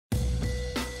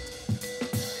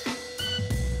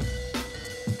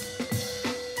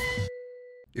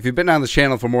If you've been on this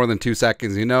channel for more than 2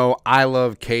 seconds, you know I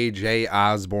love KJ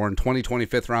Osborn, 2020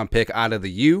 5th-round pick out of the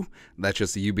U. That's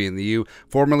just the U being the U.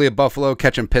 Formerly of Buffalo,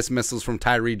 catching piss missiles from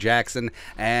Tyree Jackson.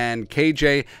 And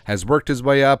KJ has worked his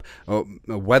way up,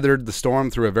 weathered the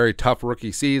storm through a very tough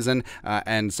rookie season,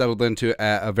 and settled into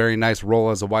a very nice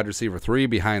role as a wide receiver 3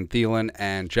 behind Thielen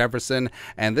and Jefferson.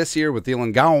 And this year, with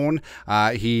Thielen gone,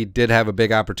 he did have a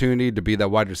big opportunity to be that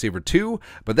wide receiver 2,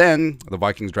 but then the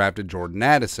Vikings drafted Jordan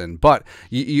Addison. But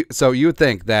so you would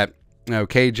think that, you know,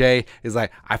 KJ is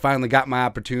like, I finally got my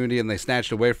opportunity and they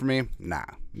snatched it away from me. Nah.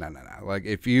 Like,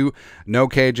 if you know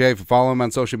KJ, if you follow him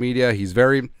on social media, he's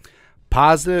very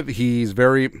positive. He's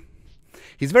very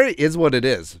is what it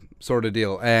is sort of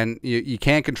deal. And you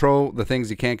can't control the things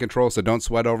you can't control, so don't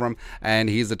sweat over him. And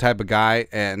he's the type of guy,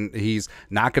 and he's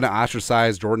not going to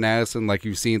ostracize Jordan Addison like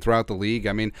you've seen throughout the league.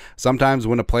 I mean, sometimes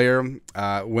when a player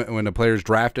when a player's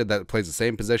drafted that plays the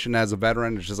same position as a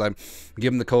veteran, it's just like,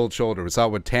 give him the cold shoulder. We saw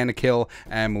it with Tannehill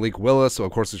and Malik Willis. So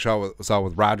of course we saw it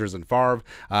with Rodgers and Favre.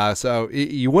 So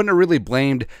you wouldn't have really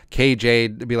blamed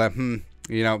KJ to be like,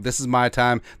 you know, this is my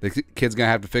time. The kid's going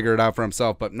to have to figure it out for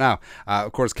himself. But no,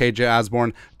 of course, KJ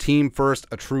Osborn, team first,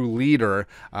 a true leader,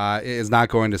 is not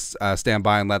going to stand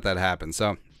by and let that happen.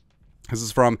 So this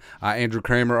is from Andrew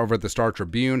Kramer over at the Star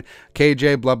Tribune.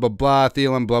 KJ, blah, blah, blah.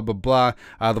 Thielen, blah, blah, blah.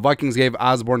 The Vikings gave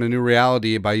Osborn a new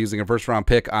reality by using a first-round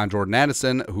pick on Jordan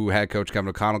Addison, who head coach Kevin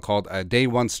O'Connell called a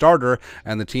day-one starter,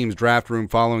 and the team's draft room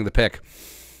following the pick.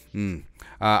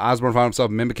 Osborn found himself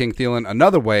mimicking Thielen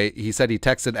another way. He said he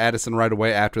texted Addison right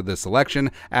away after the selection.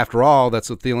 After all,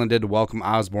 that's what Thielen did to welcome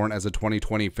Osborn as a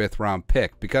 2020 5th-round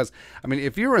pick. Because, I mean,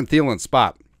 if you were in Thielen's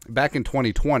spot back in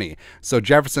 2020, so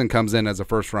Jefferson comes in as a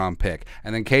first-round pick,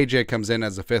 and then KJ comes in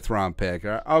as a 5th-round pick.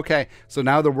 Okay, so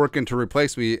now they're working to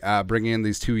replace me, bringing in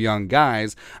these 2 young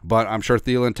guys, but I'm sure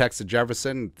Thielen texted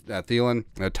Jefferson, Thielen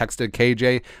texted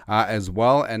KJ as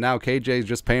well, and now KJ is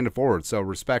just paying it forward. So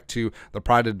respect to the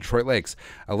pride of Detroit Lakes.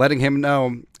 Letting him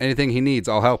know anything he needs,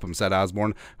 I'll help him, said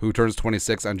Osborn, who turns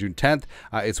 26 on June 10th.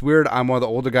 It's weird, I'm one of the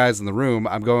older guys in the room.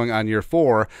 I'm going on year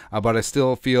 4, but I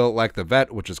still feel like the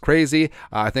vet, which is crazy.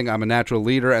 I think I'm a natural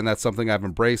leader, and that's something I've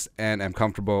embraced and am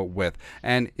comfortable with.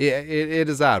 And it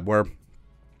is odd where,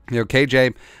 you know,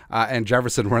 KJ and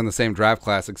Jefferson were in the same draft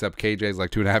class, except KJ is like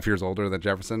 2.5 years older than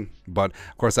Jefferson. But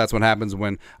of course, that's what happens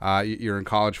when you're in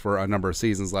college for a number of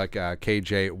seasons, like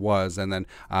KJ was, and then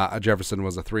Jefferson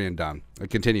was a 3 and done. It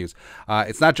continues.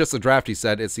 It's not just the draft, he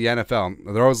said. It's the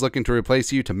NFL. They're always looking to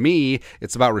replace you. To me,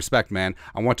 it's about respect, man.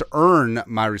 I want to earn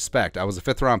my respect. I was a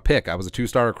 5th-round pick. I was a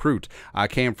 2-star recruit. I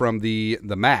came from the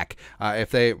MAC.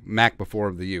 MAC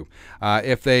before the U.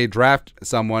 If they draft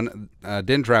someone,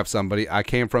 didn't draft somebody, I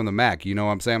came from the MAC. You know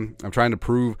what I'm saying? I'm trying to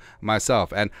prove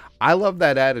myself. And I love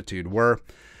that attitude where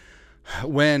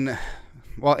in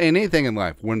anything in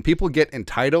life, when people get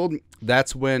entitled,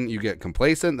 that's when you get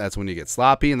complacent, that's when you get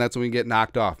sloppy, and that's when you get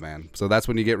knocked off, man. So that's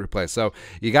when you get replaced. So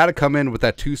you got to come in with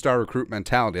that 2-star recruit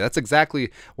mentality. That's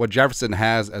exactly what Jefferson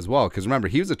has as well, because remember,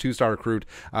 he was a 2-star recruit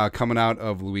coming out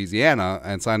of Louisiana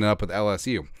and signing up with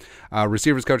LSU.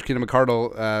 Receivers coach Keenan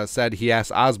McCardle said he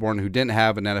asked Osborn, who didn't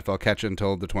have an NFL catch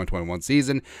until the 2021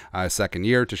 season, second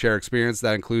year, to share experience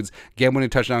that includes game-winning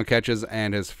touchdown catches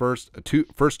and his first two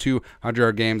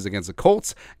 100-yard games against the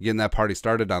Colts, getting that party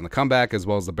started on the comeback, as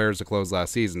well as the Bears to close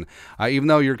last season. Even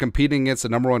though you're competing against the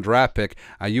 #1 draft pick,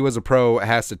 you as a pro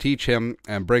has to teach him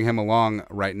and bring him along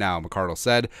right now, McCardle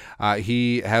said.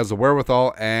 He has the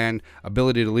wherewithal and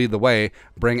ability to lead the way,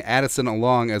 bring Addison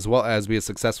along, as well as be a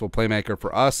successful playmaker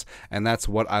for us, and that's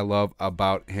what I love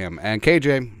about him. And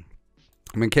KJ,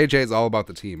 I mean, KJ is all about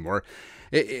the team. Where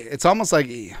it's almost like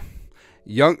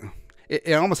young.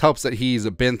 It almost helps that he's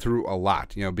been through a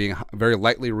lot, you know, being very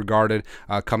lightly regarded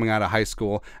coming out of high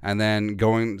school, and then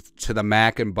going to the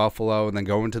MAC in Buffalo, and then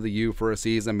going to the U for a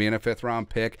season, being a 5th-round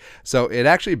pick. So it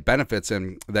actually benefits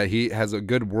him that he has a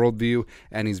good worldview,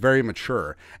 and he's very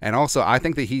mature. And also, I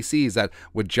think that he sees that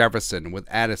with Jefferson, with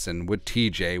Addison, with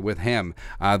TJ, with him,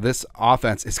 this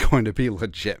offense is going to be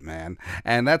legit, man.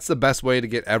 And that's the best way to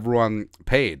get everyone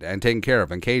paid and taken care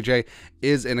of. And KJ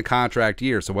is in a contract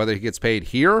year, so whether he gets paid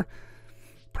here,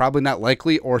 probably not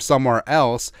likely, or somewhere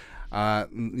else,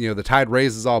 you know, the tide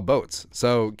raises all boats.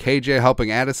 So KJ helping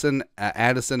Addison,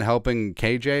 Addison helping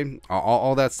KJ,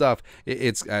 all that stuff.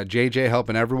 It's JJ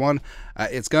helping everyone.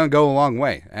 It's going to go a long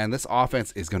way, and this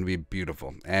offense is going to be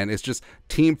beautiful. And it's just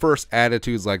team first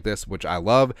attitudes like this, which I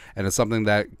love, and it's something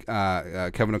that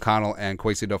Kevin O'Connell and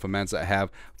KJ Adofo-Mensah have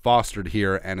fostered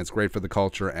here, and it's great for the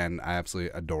culture, and I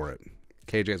absolutely adore it.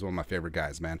 KJ is one of my favorite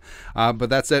guys, man. But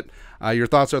that's it. Your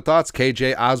thoughts are thoughts.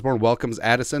 KJ Osborn welcomes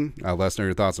Addison. Let us know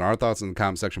your thoughts and our thoughts in the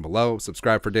comment section below.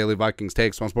 Subscribe for daily Vikings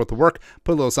takes. Want to support the work?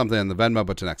 Put a little something in the Venmo.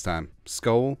 But till next time,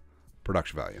 Skol,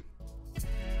 production value.